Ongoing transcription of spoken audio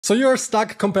So you're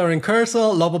stuck comparing Cursor,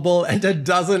 Lovable, and a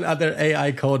dozen other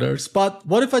AI coders. But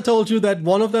what if I told you that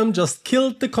one of them just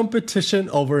killed the competition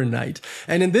overnight?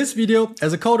 And in this video,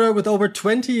 as a coder with over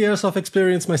 20 years of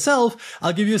experience myself,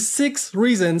 I'll give you 6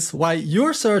 reasons why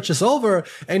your search is over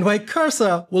and why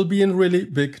Cursor will be in really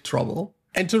big trouble.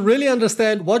 And to really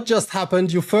understand what just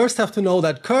happened, you first have to know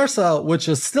that Cursor, which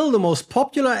is still the most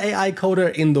popular AI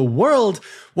coder in the world,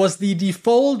 was the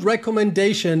default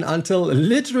recommendation until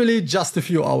literally just a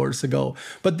few hours ago.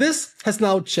 But this has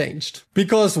now changed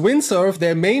because Windsurf,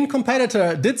 their main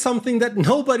competitor, did something that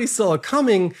nobody saw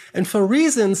coming and for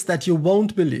reasons that you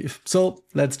won't believe. So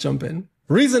let's jump in.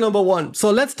 Reason number 1. So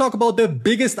let's talk about the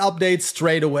biggest update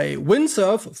straight away.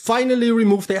 Windsurf finally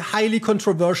removed their highly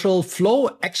controversial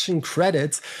flow action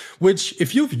credits, which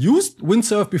if you've used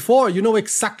Windsurf before, you know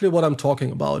exactly what I'm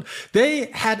talking about. They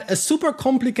had a super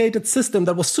complicated system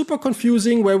that was super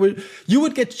confusing where you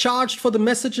would get charged for the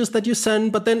messages that you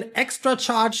send, but then extra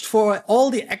charged for all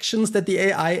the actions that the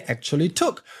AI actually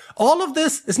took. All of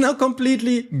this is now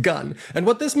completely gone. And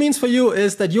what this means for you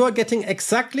is that you are getting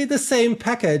exactly the same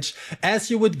package as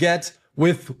you would get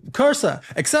with Cursor,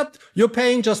 except you're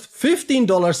paying just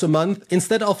 $15 a month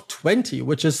instead of $20,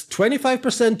 which is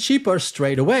 25% cheaper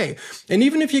straight away. And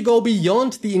even if you go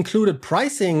beyond the included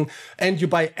pricing and you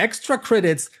buy extra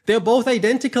credits, they're both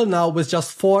identical now with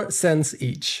just 4 cents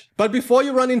each. But before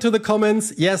you run into the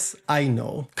comments, yes, I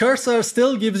know. Cursor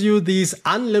still gives you these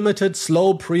unlimited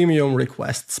slow premium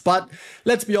requests, but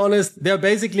let's be honest, they're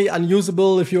basically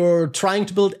unusable if you're trying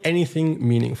to build anything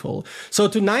meaningful. So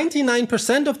to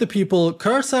 99% of the people,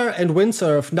 Cursor and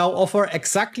Windsurf now offer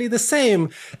exactly the same,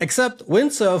 except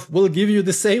Windsurf will give you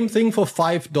the same thing for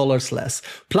 $5 less.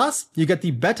 Plus, you get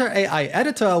the better AI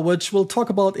editor, which we'll talk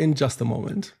about in just a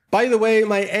moment. By the way,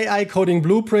 my AI coding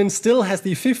blueprint still has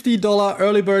the $50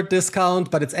 early bird discount,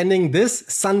 but it's ending this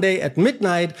Sunday at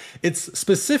midnight. It's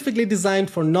specifically designed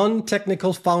for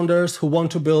non-technical founders who want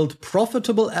to build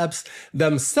profitable apps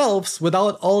themselves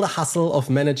without all the hustle of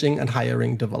managing and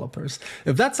hiring developers.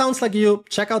 If that sounds like you,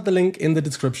 check out the link in the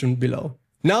description below.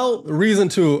 Now, reason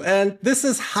 2, and this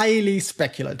is highly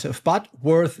speculative, but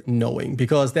worth knowing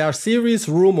because there are serious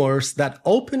rumors that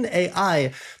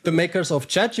OpenAI, the makers of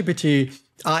ChatGPT,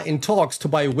 are in talks to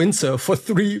buy Windsurf for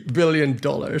 $3 billion.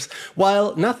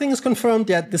 While nothing is confirmed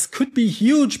yet, this could be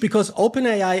huge because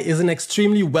OpenAI is an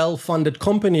extremely well-funded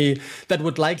company that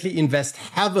would likely invest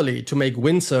heavily to make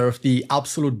Windsurf the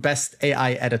absolute best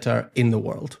AI editor in the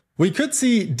world. We could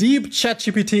see deep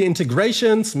ChatGPT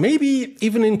integrations, maybe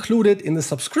even included in the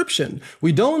subscription.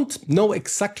 We don't know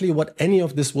exactly what any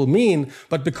of this will mean,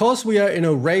 but because we are in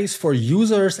a race for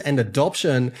users and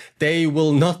adoption, they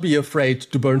will not be afraid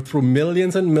to burn through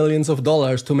millions and millions of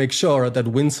dollars to make sure that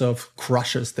Windsurf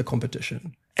crushes the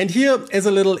competition. And here is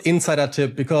a little insider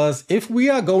tip, because if we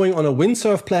are going on a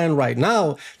Windsurf plan right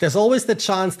now, there's always the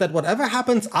chance that whatever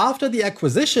happens after the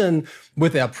acquisition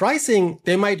with their pricing,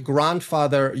 they might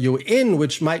grandfather you in,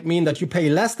 which might mean that you pay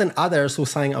less than others who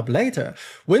sign up later.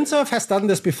 Windsurf has done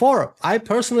this before. I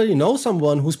personally know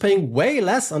someone who's paying way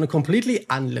less on a completely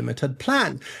unlimited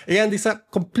plan. Again, these are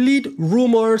complete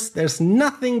rumors. There's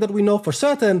nothing that we know for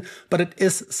certain, but it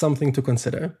is something to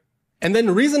consider. And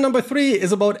then reason number 3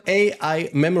 is about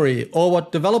AI memory, or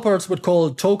what developers would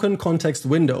call token context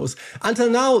windows. Until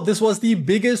now, this was the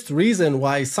biggest reason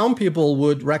why some people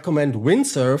would recommend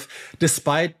Windsurf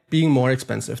despite being more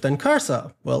expensive than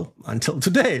Cursor. Well, until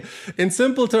today. In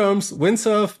simple terms,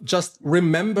 Windsurf just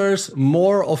remembers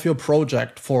more of your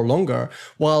project for longer,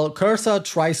 while Cursor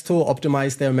tries to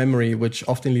optimize their memory, which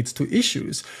often leads to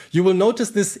issues. You will notice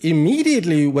this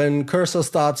immediately when Cursor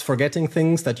starts forgetting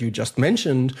things that you just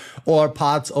mentioned, or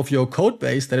parts of your code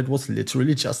base that it was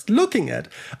literally just looking at.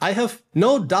 I have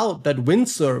no doubt that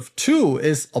Windsurf too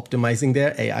is optimizing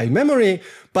their AI memory,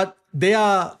 but they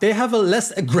have a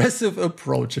less aggressive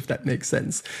approach, if that makes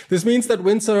sense. This means that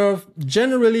Windsurf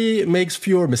generally makes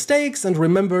fewer mistakes and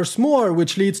remembers more,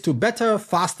 which leads to better,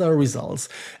 faster results.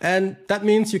 And that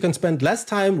means you can spend less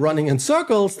time running in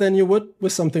circles than you would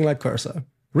with something like Cursor.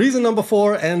 Reason number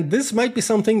 4, and this might be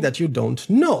something that you don't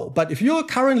know, but if you're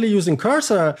currently using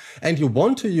Cursor and you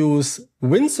want to use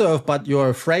Windsurf, but you're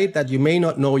afraid that you may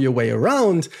not know your way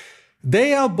around,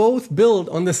 they are both built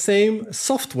on the same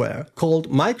software called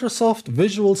Microsoft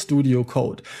Visual Studio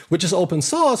Code, which is open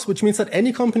source, which means that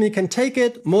any company can take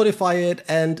it, modify it,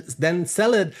 and then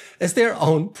sell it as their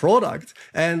own product.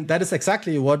 And that is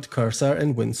exactly what Cursor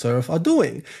and Windsurf are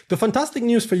doing. The fantastic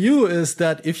news for you is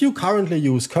that if you currently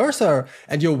use Cursor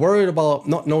and you're worried about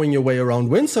not knowing your way around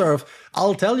Windsurf,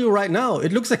 I'll tell you right now,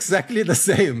 it looks exactly the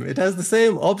same. It has the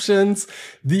same options,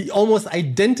 the almost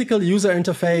identical user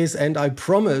interface, and I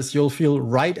promise you'll feel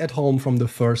right at home from the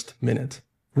first minute.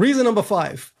 Reason number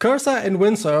 5, Cursor and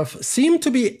Windsurf seem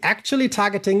to be actually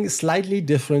targeting slightly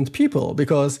different people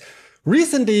because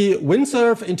recently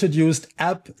Windsurf introduced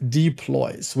app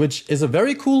deploys, which is a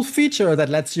very cool feature that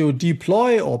lets you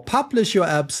deploy or publish your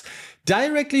apps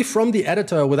directly from the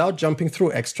editor without jumping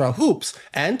through extra hoops.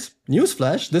 And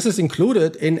newsflash, this is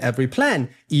included in every plan,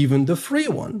 even the free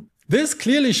one. This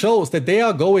clearly shows that they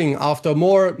are going after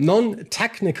more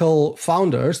non-technical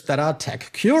founders that are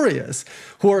tech curious,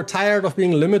 who are tired of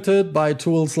being limited by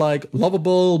tools like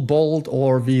Lovable, Bolt,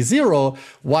 or V0,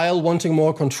 while wanting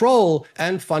more control.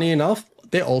 And funny enough,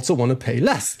 they also want to pay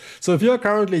less. So if you're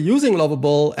currently using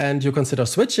Lovable and you consider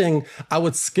switching, I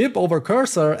would skip over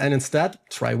Cursor and instead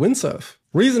try Windsurf.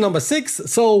 Reason number 6,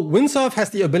 so Windsurf has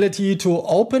the ability to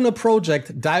open a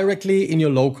project directly in your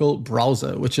local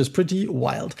browser, which is pretty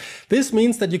wild. This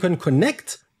means that you can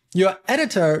connect your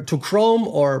editor to Chrome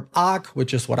or Arc,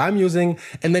 which is what I'm using,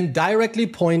 and then directly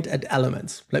point at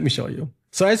elements. Let me show you.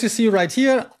 So as you see right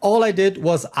here, all I did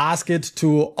was ask it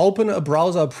to open a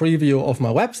browser preview of my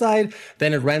website.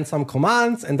 Then it ran some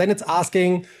commands, and then it's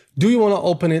asking, do you want to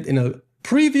open it in a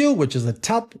preview, which is a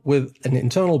tab with an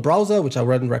internal browser, which I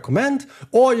wouldn't recommend,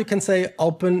 or you can say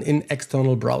open in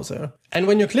external browser. And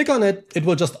when you click on it, it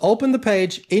will just open the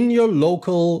page in your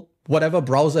local whatever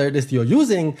browser it is you're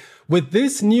using with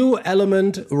this new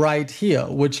element right here,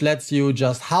 which lets you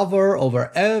just hover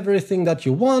over everything that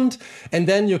you want. And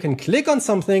then you can click on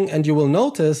something and you will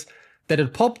notice that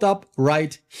it popped up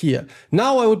right here.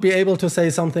 Now I would be able to say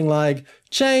something like,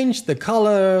 change the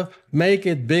color, make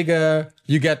it bigger.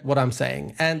 You get what I'm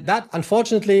saying. And that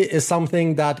unfortunately is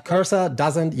something that Cursor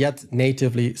doesn't yet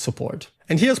natively support.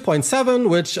 And here's point 7,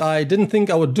 which I didn't think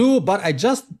I would do, but I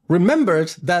just remembered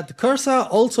that Cursor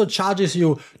also charges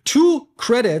you 2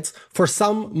 credits for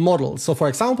some models. So for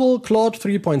example, Claude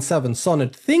 3.7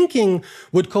 Sonnet Thinking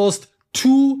would cost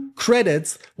 2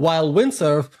 credits, while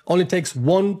Windsurf only takes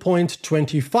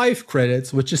 1.25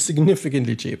 credits, which is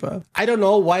significantly cheaper. I don't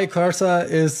know why Cursor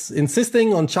is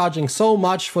insisting on charging so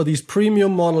much for these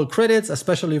premium model credits,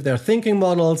 especially if they're thinking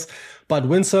models, but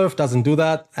Windsurf doesn't do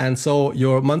that, and so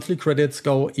your monthly credits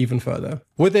go even further.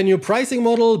 With their new pricing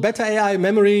model, better AI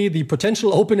memory, the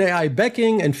potential OpenAI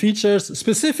backing, and features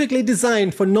specifically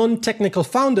designed for non-technical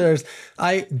founders,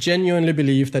 I genuinely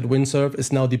believe that Windsurf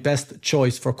is now the best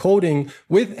choice for coding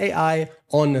with AI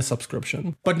on a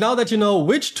subscription. But now that you know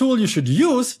which tool you should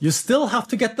use, you still have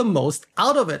to get the most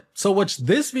out of it. So watch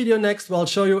this video next where I'll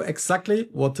show you exactly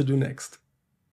what to do next.